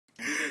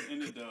in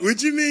the dog.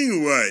 What you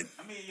mean, what?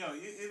 I mean, yo,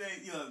 it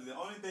ain't, you know, the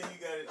only thing you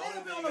got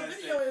to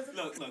say.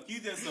 Look, you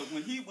just look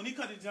when he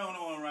cut the joint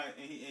on right,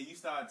 and you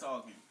start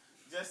talking,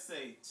 just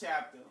say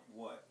chapter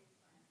what?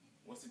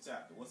 What's the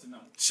chapter? What's the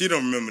number? She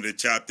don't remember the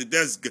chapter.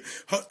 That's good.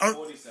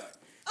 40 seconds.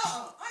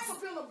 I ain't gonna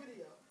film no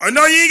video. Oh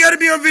no, you ain't gotta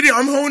be on video.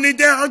 I'm holding it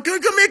down.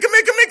 Come here.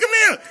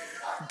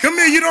 Come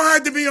here. You don't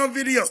have to be on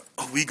video.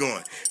 Oh, we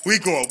going. We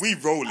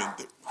rolling.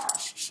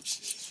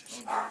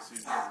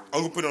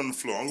 I'm gonna put it on the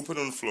floor.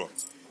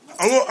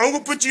 I'm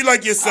gonna put you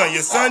like your son.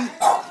 Your son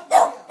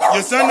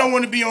don't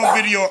want to be on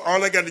video.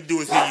 All I got to do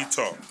is hear you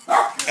talk.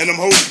 And I'm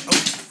holding. Oh.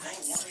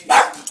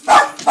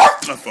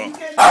 My fault.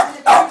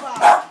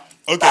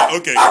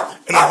 Okay.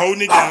 And I'm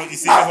holding it down. You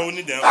see me holding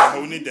it down? I'm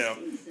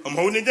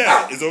holding it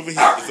down. It's over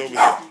here.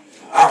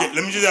 Okay,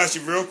 let me just ask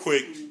you real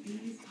quick.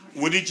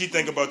 What did you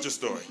think about your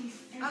story?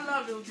 I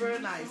loved it. It was very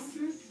nice.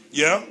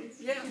 Yeah?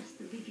 Yeah.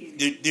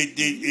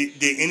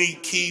 Did any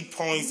key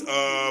points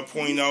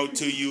point out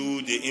to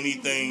you? Did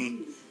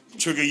anything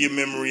trigger your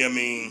memory? I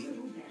mean...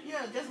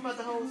 Yeah, just about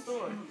the whole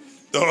story.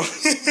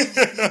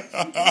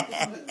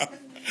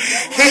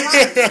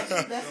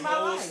 That's my life. The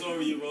whole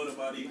story you wrote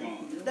about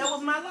Yvonne. That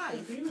was my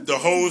life. The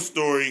whole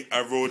story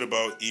I wrote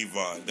about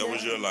Yvonne. That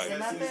was your life. And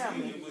my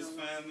family. It was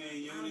family and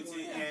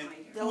unity, and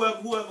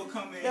whoever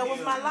come in that was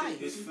my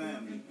life. It's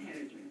family.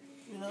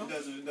 You know?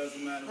 It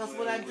doesn't matter. That's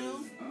what I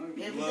do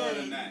every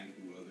day.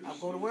 I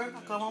go to work,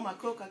 I come home, I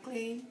cook, I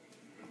clean,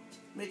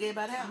 make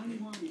everybody happy.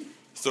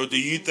 So do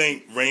you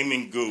think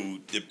Raymond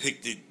Goode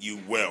depicted you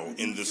well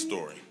in the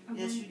story?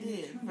 Yes, you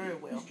did. Very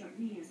well.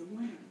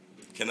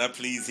 Can I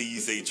please hear you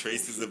say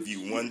traces of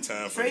you one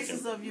time?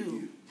 Traces of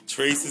you.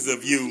 Traces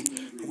of you.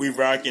 We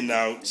rocking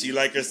out. She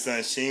like her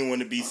son. She didn't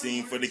want to be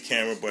seen for the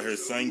camera, but her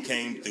son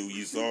came through.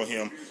 You saw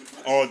him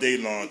all day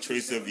long.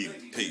 Traces of you.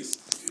 Peace.